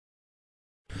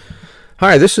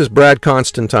Hi, this is Brad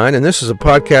Constantine, and this is a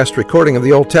podcast recording of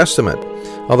the Old Testament.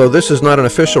 Although this is not an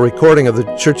official recording of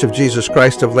the Church of Jesus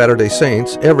Christ of Latter-day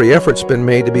Saints, every effort's been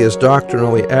made to be as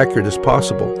doctrinally accurate as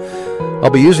possible. I'll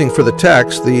be using for the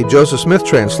text the Joseph Smith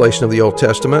translation of the Old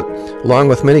Testament, along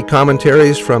with many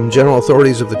commentaries from general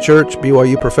authorities of the Church,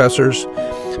 BYU professors,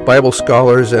 Bible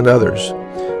scholars, and others.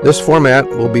 This format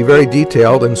will be very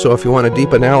detailed, and so if you want a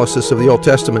deep analysis of the Old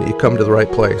Testament, you come to the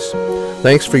right place.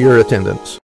 Thanks for your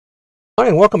attendance. Hi,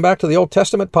 and welcome back to the Old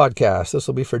Testament podcast. This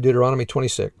will be for Deuteronomy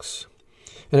 26.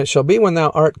 And it shall be when thou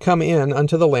art come in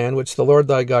unto the land which the Lord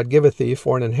thy God giveth thee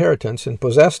for an inheritance, and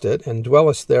possessed it, and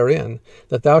dwellest therein,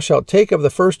 that thou shalt take of the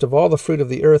first of all the fruit of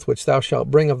the earth which thou shalt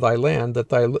bring of thy land, that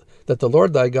the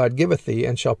Lord thy God giveth thee,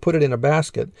 and shall put it in a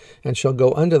basket, and shall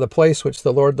go unto the place which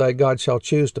the Lord thy God shall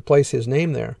choose to place his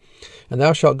name there. And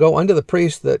thou shalt go unto the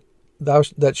priest that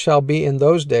shall be in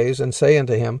those days, and say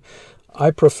unto him,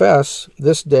 I profess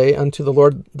this day unto the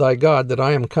Lord thy God that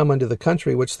I am come unto the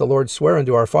country which the Lord sware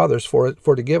unto our fathers for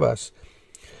to give us.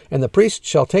 And the priest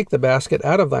shall take the basket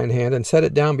out of thine hand, and set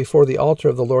it down before the altar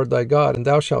of the Lord thy God, and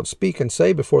thou shalt speak and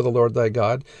say before the Lord thy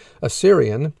God,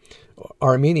 Assyrian,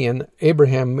 Armenian,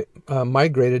 Abraham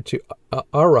migrated to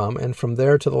Aram, and from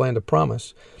there to the land of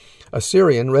promise.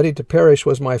 Assyrian, ready to perish,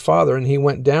 was my father, and he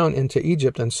went down into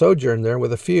Egypt and sojourned there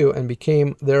with a few, and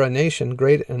became there a nation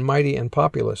great and mighty and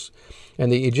populous.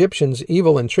 And the Egyptians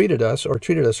evil entreated us, or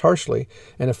treated us harshly,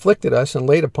 and afflicted us, and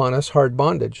laid upon us hard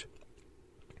bondage.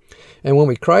 And when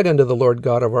we cried unto the Lord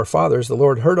God of our fathers, the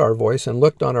Lord heard our voice, and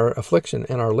looked on our affliction,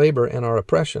 and our labor, and our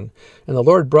oppression. And the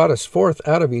Lord brought us forth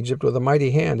out of Egypt with a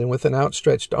mighty hand, and with an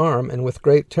outstretched arm, and with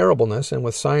great terribleness, and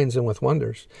with signs, and with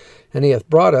wonders. And he hath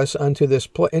brought us into this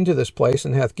place,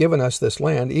 and hath given us this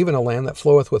land, even a land that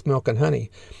floweth with milk and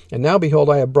honey. And now, behold,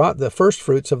 I have brought the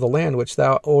firstfruits of the land which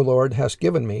thou, O Lord, hast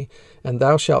given me, and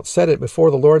thou shalt set it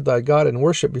before the Lord thy God, and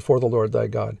worship before the Lord thy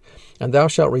God. And thou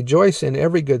shalt rejoice in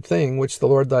every good thing which the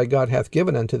Lord thy God hath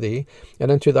given unto thee,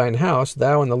 and unto thine house,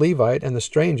 thou and the Levite, and the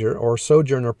stranger, or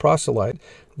sojourner proselyte,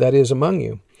 that is among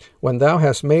you. When thou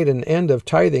hast made an end of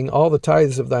tithing all the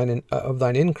tithes of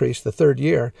thine increase the third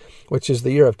year, which is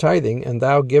the year of tithing, and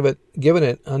thou given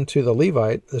it unto the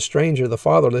Levite, the stranger, the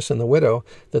fatherless, and the widow,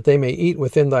 that they may eat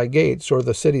within thy gates, or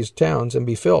the city's towns, and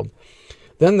be filled.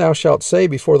 Then thou shalt say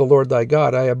before the Lord thy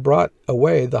God, I have brought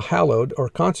away the hallowed or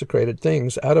consecrated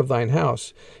things out of thine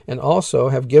house, and also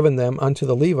have given them unto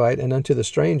the Levite, and unto the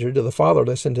stranger, to the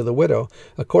fatherless, and to the widow,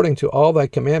 according to all thy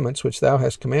commandments which thou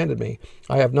hast commanded me.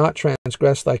 I have not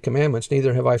transgressed thy commandments,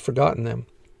 neither have I forgotten them.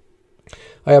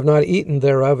 I have not eaten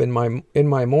thereof in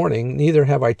my mourning, neither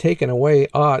have I taken away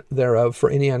aught thereof for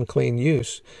any unclean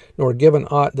use, nor given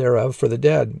aught thereof for the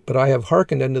dead. But I have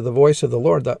hearkened unto the voice of the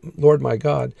Lord my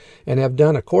God, and have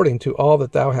done according to all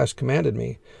that thou hast commanded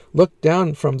me. Look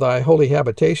down from thy holy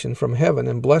habitation from heaven,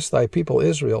 and bless thy people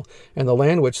Israel, and the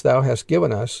land which thou hast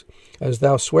given us, as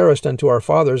thou swarest unto our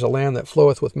fathers, a land that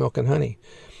floweth with milk and honey.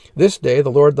 This day the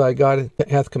Lord thy God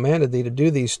hath commanded thee to do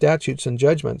these statutes and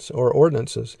judgments, or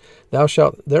ordinances. Thou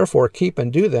shalt therefore keep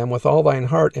and do them with all thine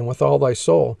heart and with all thy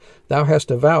soul. Thou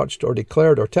hast avouched, or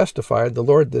declared, or testified the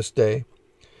Lord this day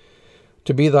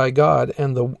to be thy God,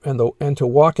 and to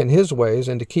walk in his ways,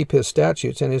 and to keep his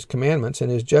statutes and his commandments and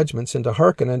his judgments, and to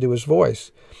hearken unto his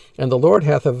voice. And the Lord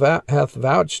hath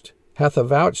avouched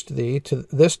thee to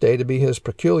this day to be his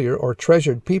peculiar or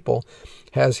treasured people,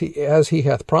 as he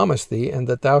hath promised thee, and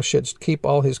that thou shouldst keep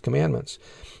all his commandments,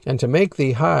 and to make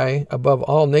thee high above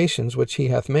all nations which he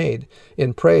hath made,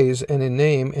 in praise and in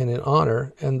name and in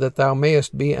honor, and that thou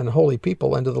mayest be an holy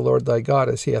people unto the Lord thy God,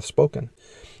 as he hath spoken.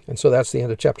 And so that's the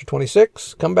end of chapter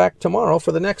 26. Come back tomorrow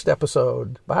for the next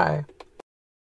episode. Bye.